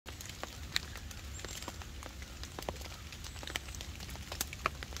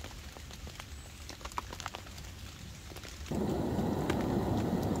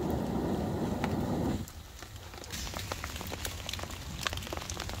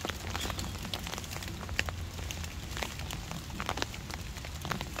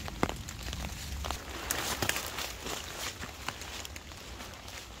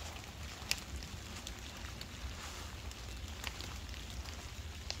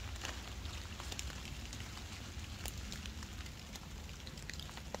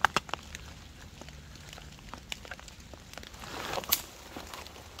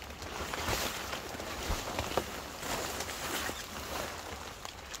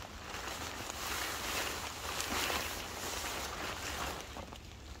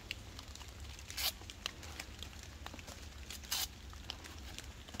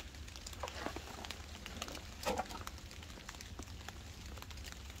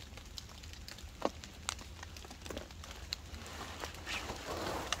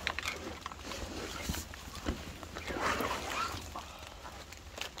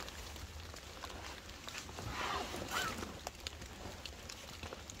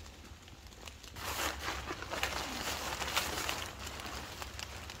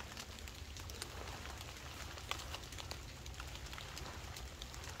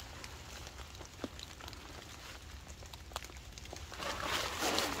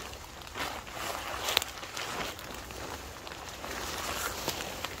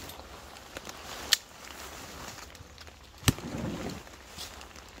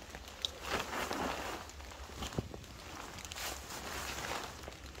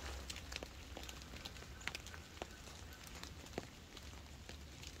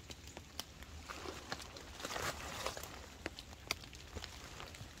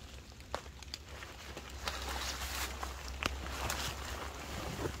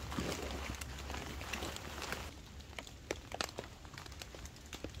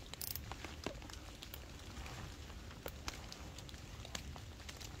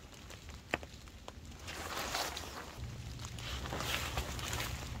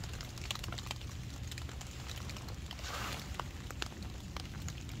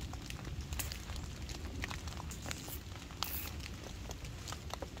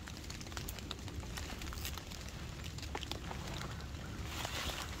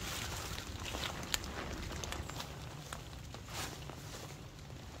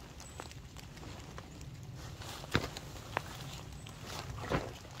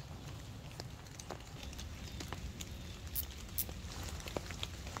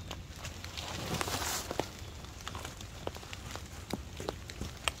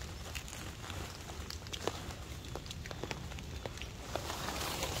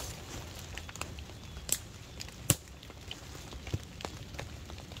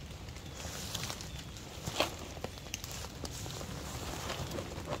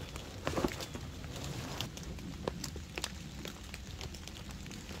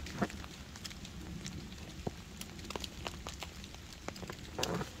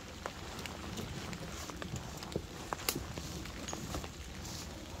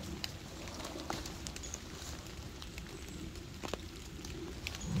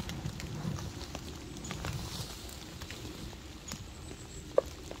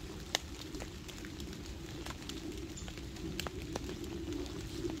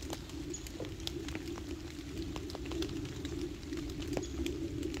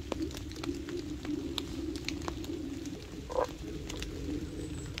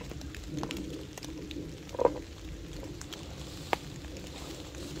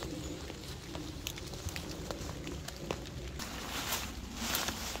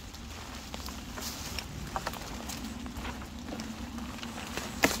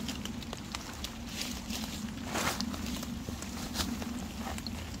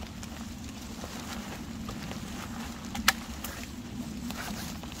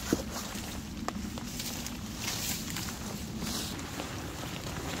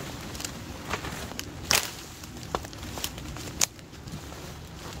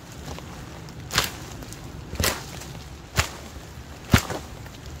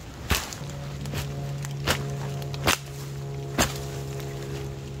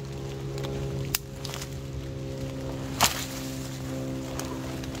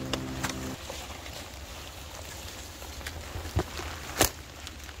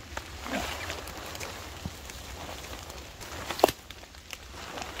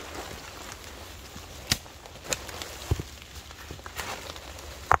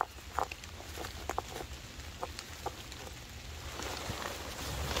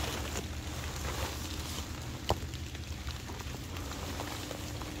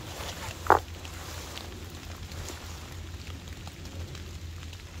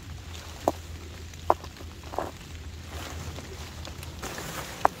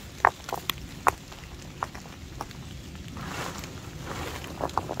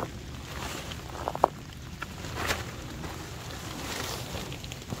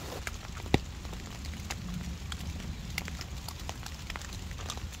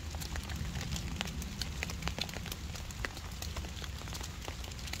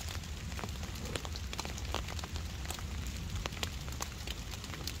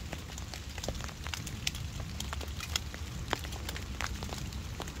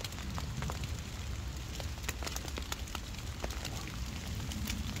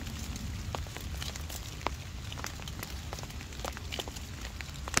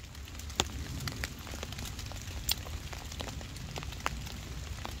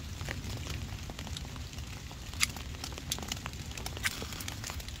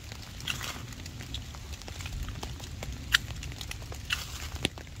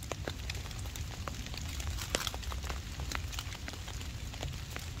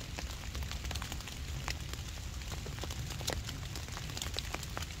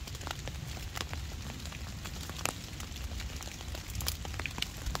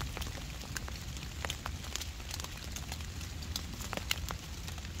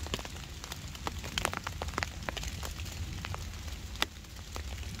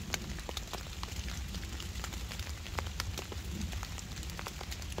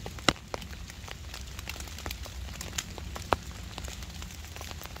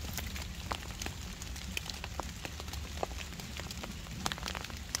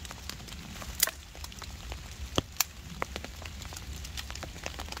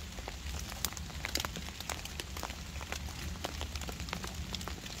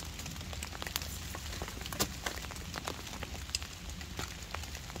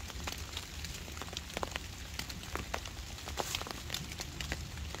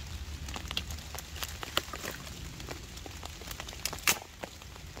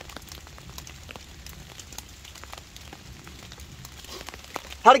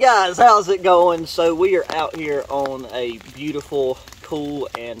Howdy guys, how's it going? So we are out here on a beautiful, cool,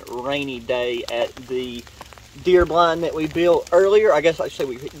 and rainy day at the deer blind that we built earlier. I guess I should say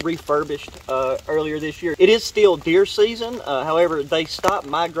we refurbished earlier this year. It is still deer season, however they stopped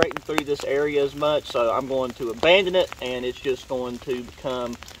migrating through this area as much, so I'm going to abandon it and it's just going to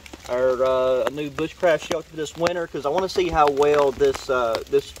become our a new bushcraft shelter this winter, because I want to see how well this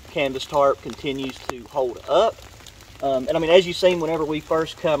this canvas tarp continues to hold up. And I mean, as you've seen, whenever we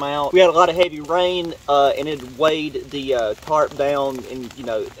first come out, we had a lot of heavy rain, and it weighed the tarp down, and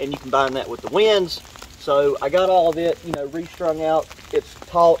and you combine that with the winds. So I got all of it, restrung out. It's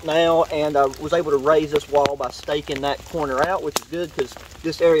taut now, and I was able to raise this wall by staking that corner out, which is good because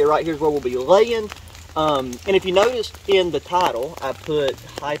this area right here is where we'll be laying. And if you noticed in the title, I put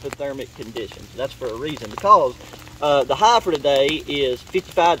hypothermic conditions. That's for a reason, because the high for today is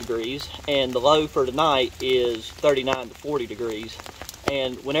 55 degrees and the low for tonight is 39 to 40 degrees.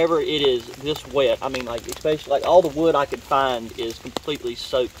 And whenever it is this wet, I mean, like, especially like all the wood I could find is completely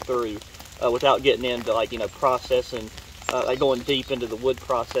soaked through without getting into processing, like going deep into the wood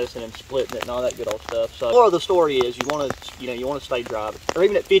processing and splitting it and all that good old stuff. So the moral of the story is you want to stay dry, or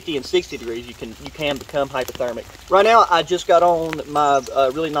even at 50 and 60 degrees you can become hypothermic. Right now I just got on my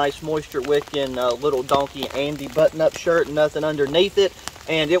really nice moisture wicking little Donkey Andy button-up shirt, nothing underneath it,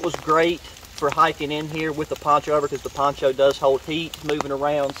 and it was great for hiking in here with the poncho over, because the poncho does hold heat, moving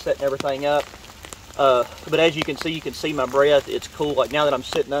around, setting everything up. But as you can see my breath. It's cool. Like now that I'm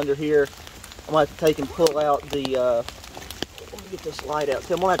sitting under here, I'm going to have to take and pull out the let me get this light out.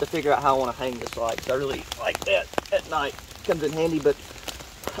 So I'm going to have to figure out how I want to hang this light, because I really like that at night. Comes in handy. But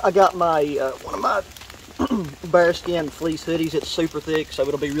I got my one of my bearskin fleece hoodies. It's super thick, so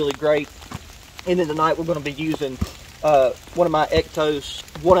it'll be really great. And then tonight we're going to be using one of my Ectos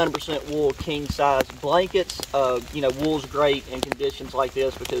 100% wool king size blankets. Wool's great in conditions like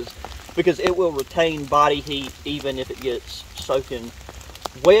this because it will retain body heat even if it gets soaking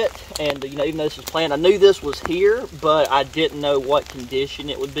wet. And even though this is planned, I knew this was here, but I didn't know what condition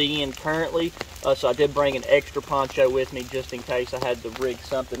it would be in currently, so I did bring an extra poncho with me just in case I had to rig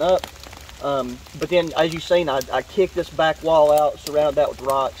something up. But then, as you've seen, I kicked this back wall out, surrounded that with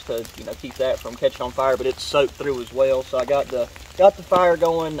rocks to keep that from catching on fire, but it's soaked through as well. So I got the fire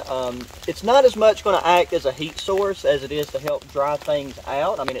going. It's not as much going to act as a heat source as it is to help dry things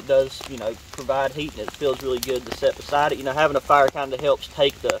out. I mean, it does provide heat, and it feels really good to set beside it. Having a fire kind of helps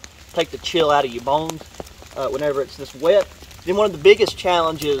take the chill out of your bones whenever it's this wet. Then one of the biggest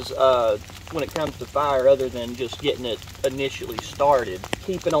challenges when it comes to fire, other than just getting it initially started,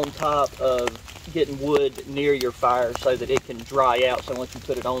 keeping on top of getting wood near your fire so that it can dry out, so once you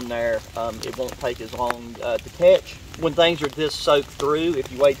put it on there, it won't take as long to catch. When things are this soaked through, if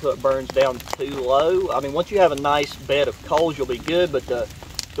you wait till it burns down too low, I mean, once you have a nice bed of coals, you'll be good, but the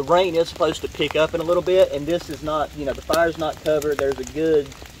rain is supposed to pick up in a little bit, and this is not, the fire's not covered. There's a good,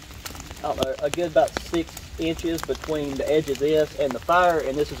 about 6 inches between the edge of this and the fire,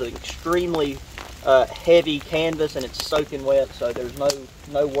 and this is an extremely heavy canvas, and it's soaking wet, so there's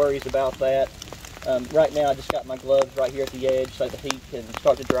no worries about that. Right now I just got my gloves right here at the edge so the heat can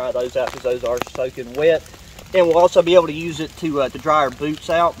start to dry those out, because those are soaking wet. And we'll also be able to use it to dry our boots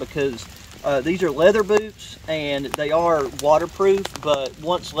out, because these are leather boots and they are waterproof, but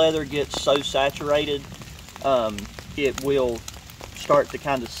once leather gets so saturated, it will start to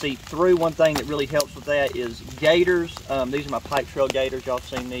kind of seep through. One thing that really helps with that is gaiters. These are my pipe trail gaiters. Y'all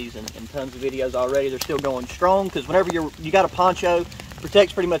seen these in tons of videos already. They're still going strong, because whenever you got a poncho,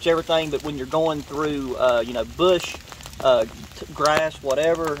 protects pretty much everything, but when you're going through bush, grass,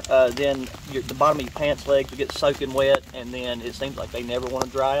 whatever, then the bottom of your pants legs will get soaking wet, and then it seems like they never want to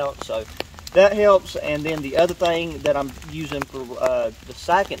dry out. So that helps. And then the other thing that I'm using for the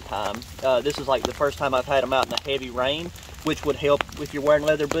second time, this is like the first time I've had them out in a heavy rain, which would help if you're wearing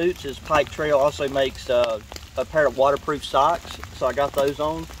leather boots, is Pipe Trail also makes a pair of waterproof socks. So I got those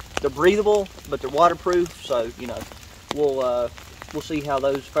on. They're breathable, but they're waterproof, so we'll see how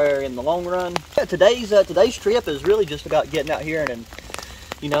those fare in the long run. Yeah, today's trip is really just about getting out here and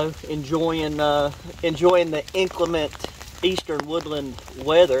enjoying the inclement eastern woodland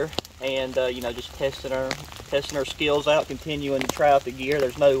weather, and just testing our skills out, continuing to try out the gear.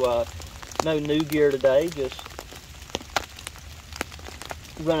 There's no new gear today, just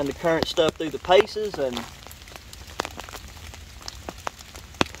running the current stuff through the paces and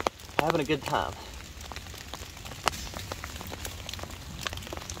having a good time.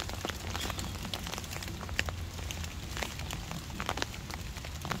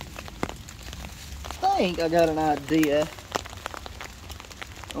 I think I got an idea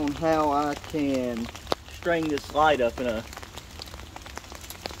on how I can string this light up in a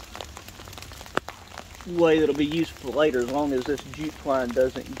way that'll be useful later, as long as this jute twine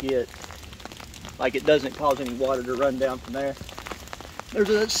doesn't get, like it doesn't cause any water to run down from there. There's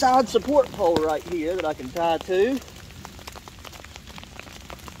a side support pole right here that I can tie to.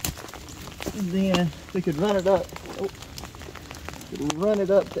 And then we could run it up,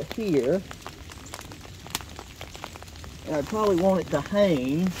 to here. And I probably want it to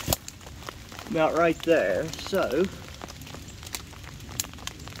hang about right there. So,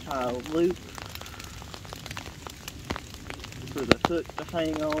 tie a loop for the hook to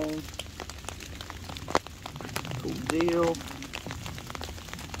hang on. Cool deal.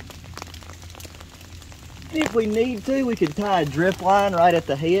 If we need to, we could tie a drip line right at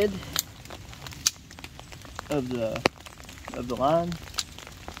the head of the line.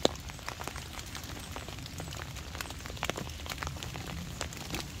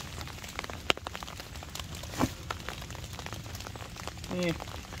 Yeah.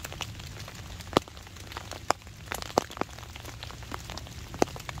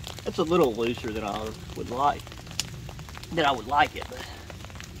 It's a little looser than I would like. It, but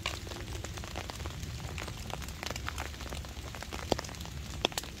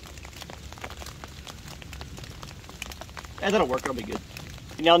yeah, that'll work. It'll be good.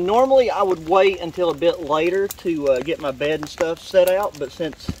 Now, normally I would wait until a bit later to get my bed and stuff set out, but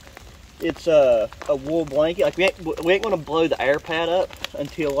since it's a wool blanket, like we ain't going to blow the air pad up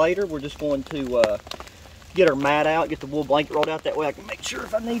until later. We're just going to get our mat out, get the wool blanket rolled out. That way I can make sure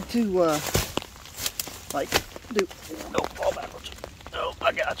if I need to, like, do, no, fall backwards. Oh,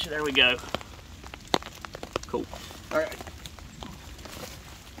 I got you. There we go. Cool. All right.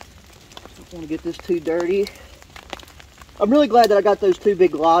 Don't want to get this too dirty. I'm really glad that I got those two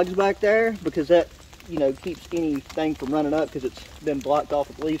big logs back there, because that, you know, keeps anything from running up, because it's been blocked off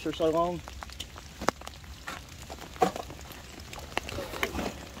with leaves for so long.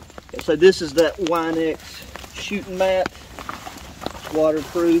 Okay, so this is that Winex shooting mat. It's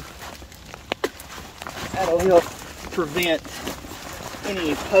waterproof. That'll help prevent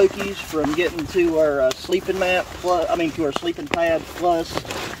any pokies from getting to our sleeping mat, to our sleeping pad. Plus,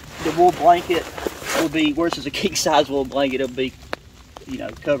 the wool blanket will be, where this is a king size wool blanket, it'll be, you know,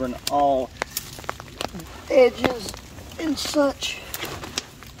 covering all edges and such.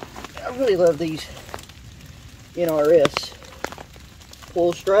 I really love these NRS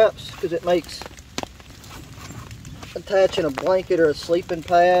pull straps, because it makes attaching a blanket or a sleeping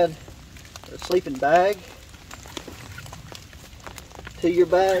pad or a sleeping bag to your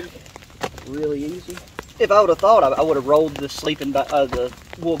bag really easy. If I would have thought, I would have rolled the the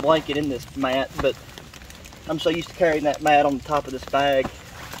wool blanket in this mat, but I'm so used to carrying that mat on the top of this bag,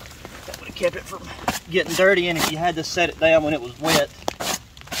 that would have kept it from getting dirty. And if you had to set it down when it was wet,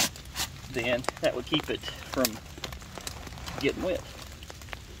 then that would keep it from getting wet.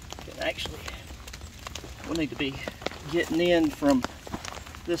 And actually, we'll need to be getting in from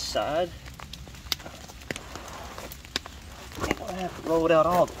this side. I'm going to have to roll it out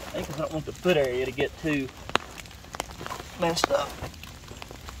all the way, because I don't want the foot area to get too messed up.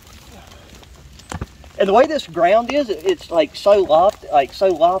 And the way this ground is, it's like so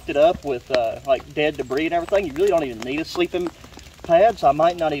lofted up with like dead debris and everything. You really don't even need a sleeping pad, so I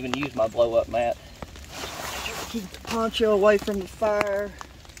might not even use my blow up mat. Keep the poncho away from the fire,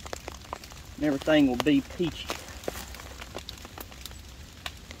 and everything will be peachy.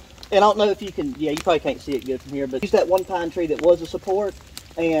 And I don't know if you can, yeah, you probably can't see it good from here, but use that one pine tree that was a support,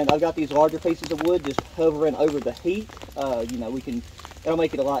 and I've got these larger pieces of wood just hovering over the heat. You know, that'll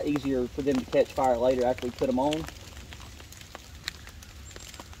make it a lot easier for them to catch fire later after we put them on.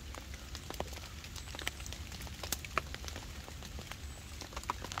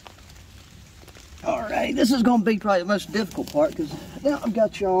 Alright, this is going to be probably the most difficult part, because now I've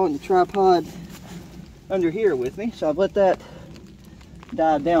got y'all on the tripod under here with me, so I've let that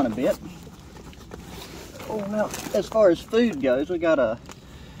die down a bit. Oh, now, as far as food goes, we got a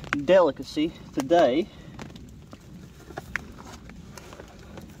delicacy today.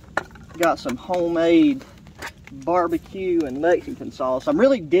 Got some homemade barbecue and Mexican sauce. I'm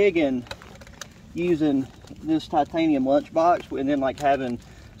really digging using this titanium lunchbox and then like having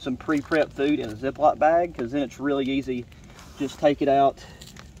some pre-prep food in a Ziploc bag, because then it's really easy. Just take it out,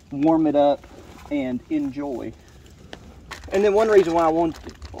 warm it up, and enjoy. And then one reason why I want to,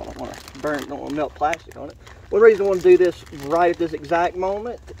 well, I don't want to burn, don't want to melt plastic on it. One reason I want to do this right at this exact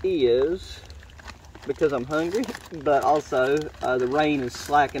moment is because I'm hungry, but also the rain is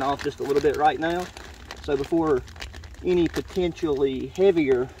slacking off just a little bit right now. So before any potentially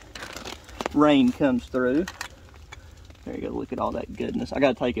heavier rain comes through, there you go, look at all that goodness. I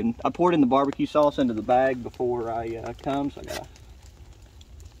poured in the barbecue sauce into the bag before I come, so I gotta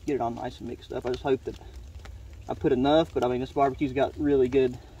get it all nice and mixed up. I just hope that I put enough, but I mean, this barbecue's got really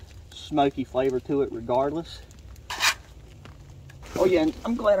good smoky flavor to it regardless. Oh yeah, and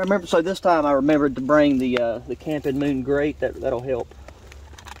I'm glad I remember. So this time I remembered to bring the Camping Moon grate. That'll help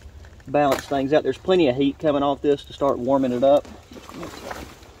balance things out. There's plenty of heat coming off this to start warming it up.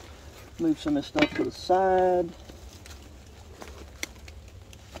 Move some of this stuff to the side.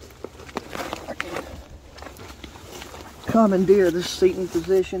 I can commandeer this seating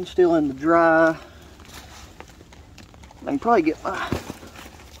position, still in the dry. I can probably get my,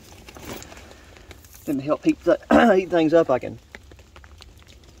 and to help heat things up, I can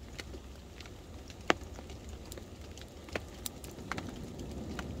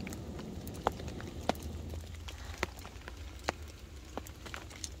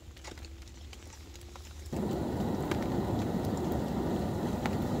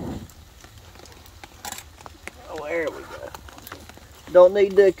there we go. Don't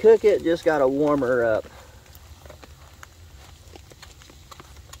need to cook it, just gotta warm her up.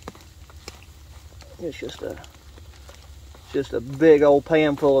 It's just a big old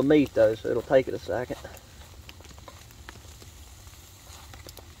pan full of meat though, so it'll take it a second.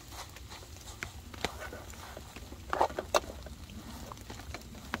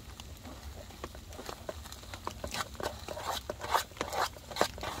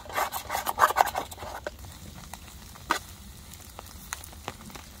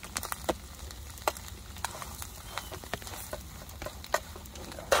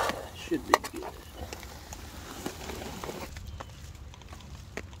 Should be good.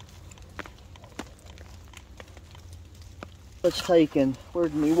 Let's take and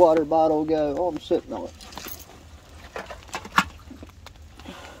where'd my water bottle go? Oh, I'm sitting on it.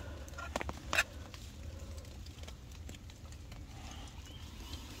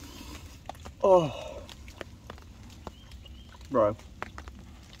 Oh, bro.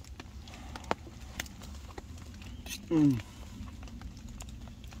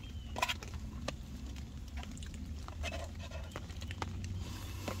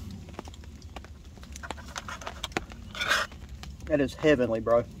 That is heavenly,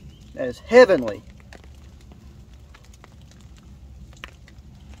 bro. That is heavenly.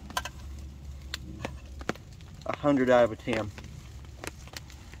 A 100 out of 10.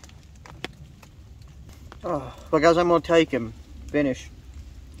 Oh, well, guys, I'm gonna take and finish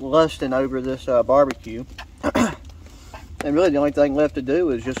lusting over this barbecue. And really, the only thing left to do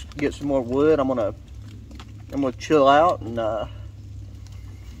is just get some more wood. I'm gonna chill out, and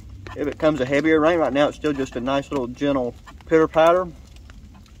if it comes a heavier rain, right now it's still just a nice little gentle pitter patter.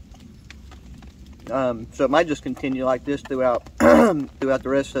 So it might just continue like this throughout throughout the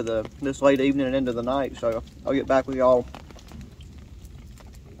rest of this late evening and into the night. So I'll get back with y'all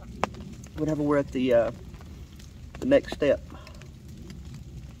whenever we're at the next step.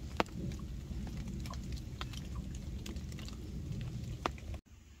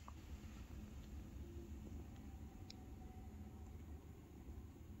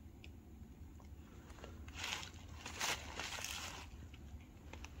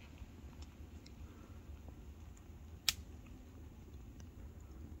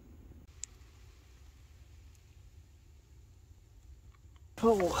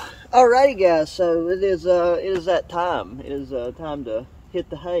 Oh, alrighty guys, so it is that time. It is time to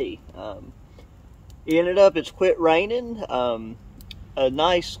hit the hay. It ended up, it's quit raining. A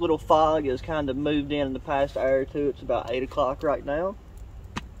nice little fog has kind of moved in the past hour or two. It's about 8 o'clock right now.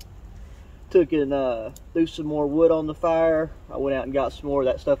 Took and threw some more wood on the fire. I went out and got some more.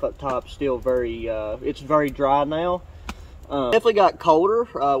 That stuff up top still very, it's very dry now. Definitely got colder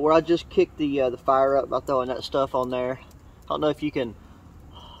where I just kicked the fire up by throwing that stuff on there. I don't know if you can,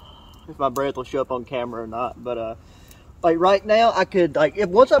 if my breath will show up on camera or not, but like right now I could, like, if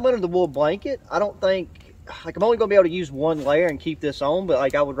once I'm under the wool blanket, I don't think, like, I'm only gonna be able to use one layer and keep this on, but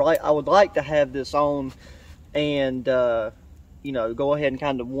like I would like to have this on and you know, go ahead and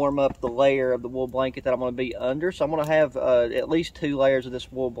kind of warm up the layer of the wool blanket that I'm going to be under. So I'm going to have at least 2 layers of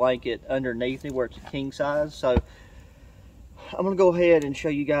this wool blanket underneath me where it's a king size. So I'm going to go ahead and show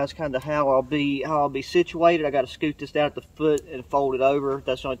you guys kind of how I'll be situated. I got to scoot this down at the foot and fold it over.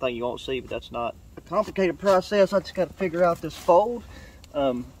 That's the only thing you won't see, but that's not a complicated process. I just got to figure out this fold.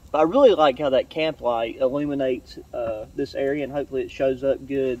 But I really like how that camp light illuminates this area, and hopefully it shows up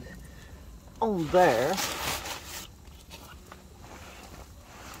good on there.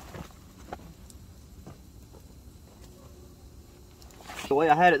 The way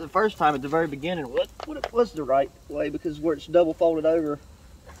I had it the first time at the very beginning, what it was the right way, because where it's double folded over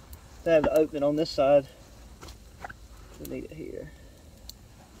to have the opening on this side, we need it here.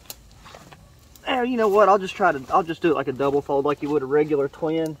 You know what? I'll just do it like a double fold, like you would a regular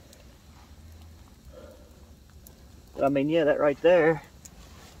twin. But I mean, yeah, that right there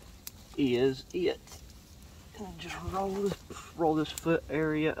is it. And just roll this foot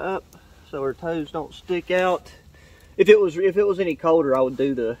area up so her toes don't stick out. If it was any colder, I would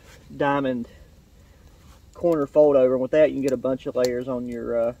do the diamond corner fold over, and with that you can get a bunch of layers on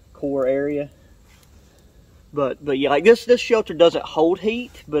your core area. But yeah, like this shelter doesn't hold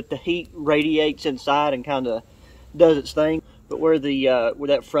heat, but the heat radiates inside and kind of does its thing. But where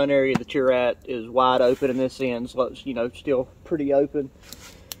that front area that you're at is wide open, and this end's, you know, still pretty open.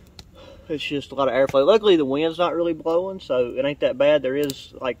 It's just a lot of airflow. Luckily, the wind's not really blowing, so it ain't that bad. There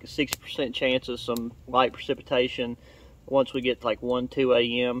is like a 60% chance of some light precipitation once we get to like 1, 2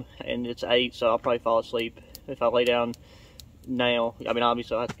 a.m. and it's 8, so I'll probably fall asleep if I lay down now. I mean,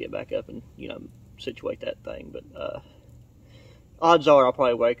 obviously I'll have to get back up and, you know, situate that thing, but odds are I'll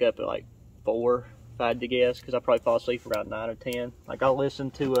probably wake up at like 4 if I had to guess, because I'll probably fall asleep around 9 or 10. Like I'll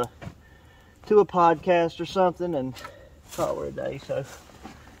listen to a podcast or something and call it a day. So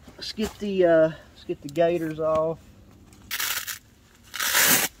let's get the gaiters off.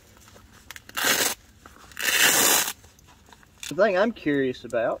 The thing I'm curious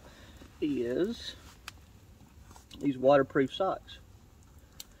about is these waterproof socks.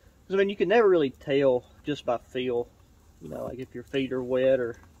 Because I mean, you can never really tell just by feel, you know, like if your feet are wet,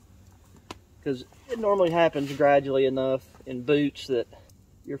 or because it normally happens gradually enough in boots that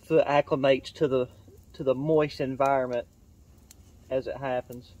your foot acclimates to the moist environment as it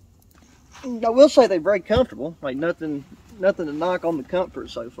happens. I will say they're very comfortable. Like nothing to knock on the comfort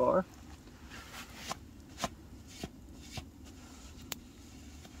so far.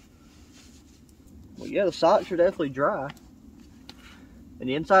 Well, yeah, the socks are definitely dry. And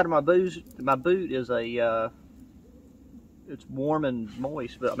the inside of my boot is it's warm and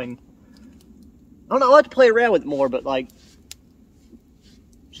moist. But I mean, I don't know, I like to play around with it more, but like,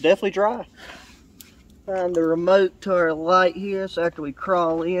 it's definitely dry. Find the remote to our light here, so after we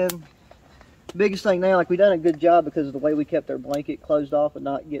crawl in. Biggest thing now, like we done a good job because of the way we kept our blanket closed off and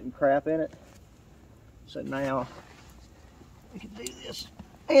not getting crap in it. So now we can do this.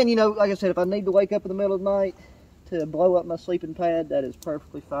 And you know, like I said, if I need to wake up in the middle of the night to blow up my sleeping pad, that is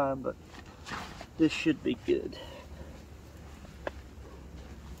perfectly fine, but this should be good.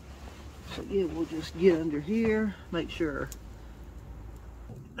 So yeah, we'll just get under here, make sure.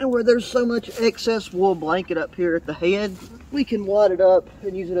 And where there's so much excess wool blanket up here at the head, we can wad it up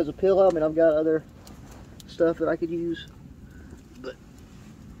and use it as a pillow. I mean, I've got other stuff that I could use, but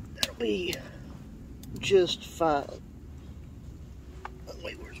that'll be just fine. Oh,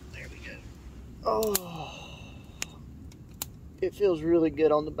 wait, there we go. Oh, it feels really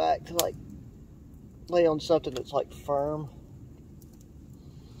good on the back to like lay on something that's like firm.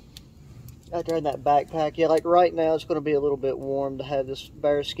 After in that backpack, yeah, like right now it's going to be a little bit warm to have this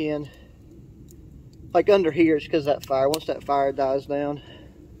bear skin. Like under here, it's because of that fire. Once that fire dies down,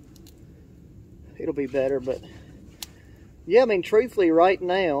 it'll be better. But yeah, I mean, truthfully, right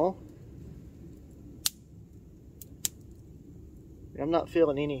now, I'm not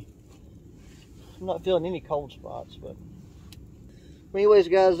feeling any cold spots. But anyways,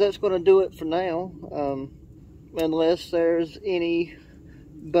 guys, that's going to do it for now. Unless there's any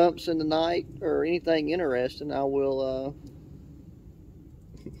bumps in the night or anything interesting, I will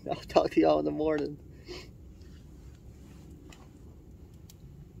I'll talk to y'all in the morning.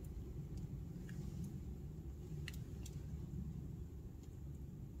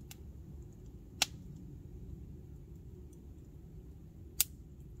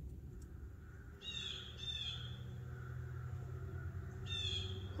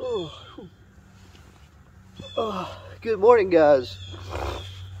 Good morning, guys.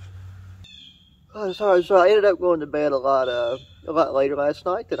 Sorry, so I ended up going to bed a lot later last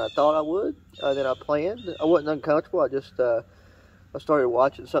night than I thought I would, than I planned. I wasn't uncomfortable. I just I started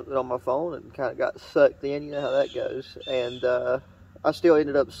watching something on my phone and kind of got sucked in. You know how that goes. And I still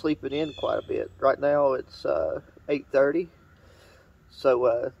ended up sleeping in quite a bit. Right now it's 8:30,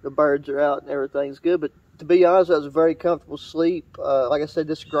 so the birds are out and everything's good. But to be honest, that was a very comfortable sleep. Like I said,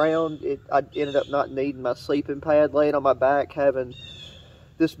 this ground, I ended up not needing my sleeping pad, laying on my back, having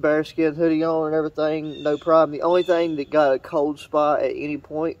this bearskin hoodie on and everything, no problem. The only thing that got a cold spot at any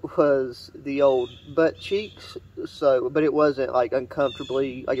point was the old butt cheeks. So, but it wasn't like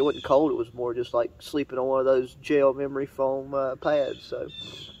uncomfortably, like it wasn't cold. It was more just like sleeping on one of those gel memory foam pads. So,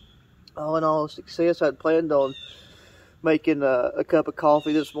 all in all, success. I'd planned on making a cup of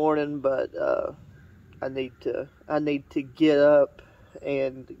coffee this morning, but I need to get up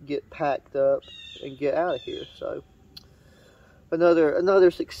and get packed up and get out of here. So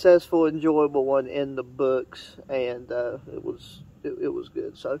another successful, enjoyable one in the books, and it was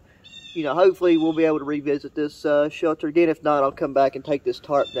good. So, you know, hopefully we'll be able to revisit this shelter again. If not, I'll come back and take this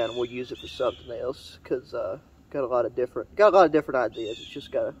tarp down and we'll use it for something else, because got a lot of different ideas. It's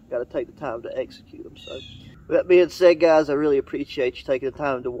just gotta take the time to execute them. So, with that being said, guys, I really appreciate you taking the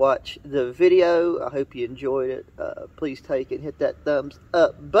time to watch the video. I hope you enjoyed it. Please take and hit that thumbs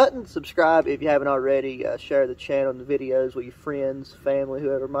up button. Subscribe if you haven't already. Share the channel and the videos with your friends, family,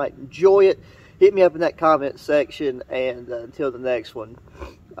 whoever might enjoy it. Hit me up in that comment section, and until the next one,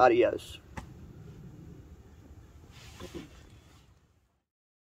 adios.